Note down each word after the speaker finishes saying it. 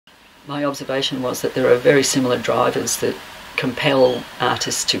my observation was that there are very similar drivers that compel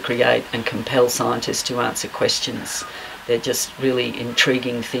artists to create and compel scientists to answer questions. They're just really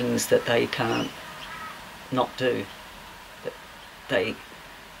intriguing things that they can't not do, that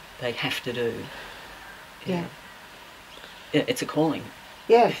they have to do. Yeah. It's a calling.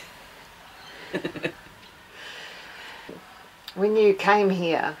 Yeah. When you came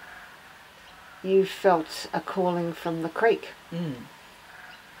here, you felt a calling from the creek. Mm.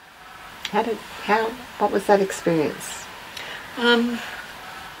 What was that experience?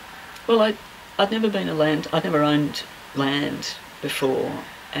 Well, I'd never been I'd never owned land before,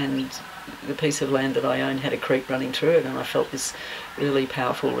 and the piece of land that I owned had a creek running through it, and I felt this really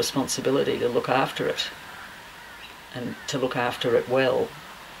powerful responsibility to look after it, and to look after it well.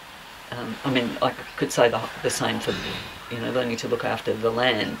 I mean, I could say the same for, learning to look after the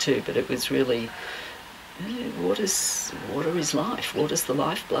land too, but it was really, water is life, water's the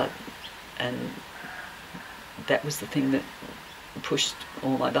lifeblood, and that was the thing that pushed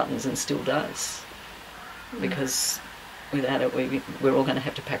all my buttons and still does, because without it we're all going to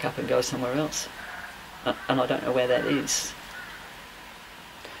have to pack up and go somewhere else, and I don't know where that is.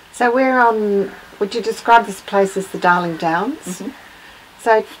 So would you describe this place as the Darling Downs? Mm-hmm.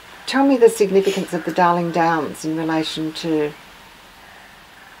 So tell me the significance of the Darling Downs in relation to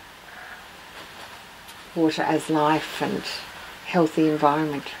water as life and healthy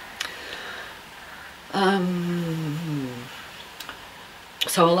environment.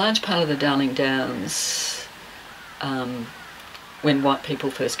 So a large part of the Darling Downs, when white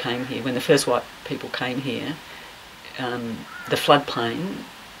people first came here, when the first white people came here, the floodplain,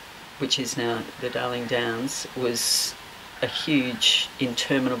 which is now the Darling Downs, was a huge,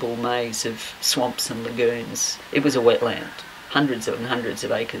 interminable maze of swamps and lagoons. It was a wetland, hundreds and hundreds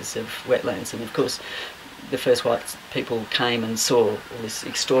of acres of wetlands, and of course the first white people came and saw all this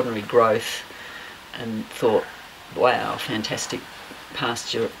extraordinary growth and thought, wow, fantastic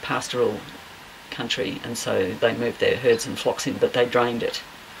pastoral country, and so they moved their herds and flocks in, but they drained it.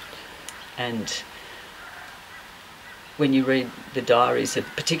 And when you read the diaries,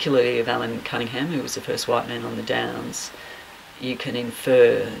 particularly of Alan Cunningham, who was the first white man on the Downs, you can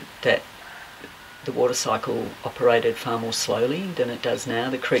infer that the water cycle operated far more slowly than it does now.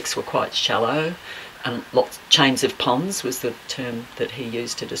 The creeks were quite shallow, and chains of ponds was the term that he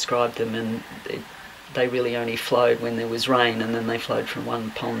used to describe them, and they really only flowed when there was rain, and then they flowed from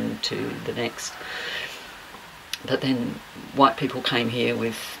one pond to the next. But then white people came here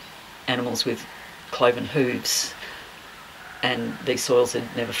with animals with cloven hooves, and these soils had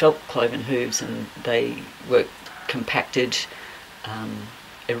never felt cloven hooves, and they were compacted,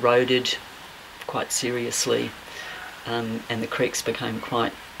 eroded quite seriously, and the creeks became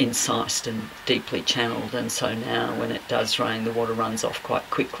quite incised and deeply channelled, and so now when it does rain the water runs off quite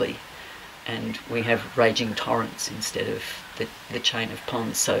quickly, and we have raging torrents instead of the chain of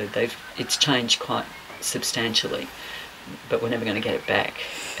ponds. So it's changed quite substantially, but we're never going to get it back.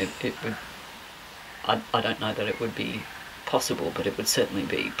 I don't know that it would be possible, but it would certainly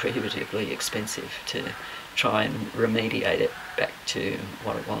be prohibitively expensive to try and remediate it back to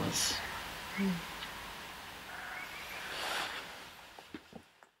what it was. Mm.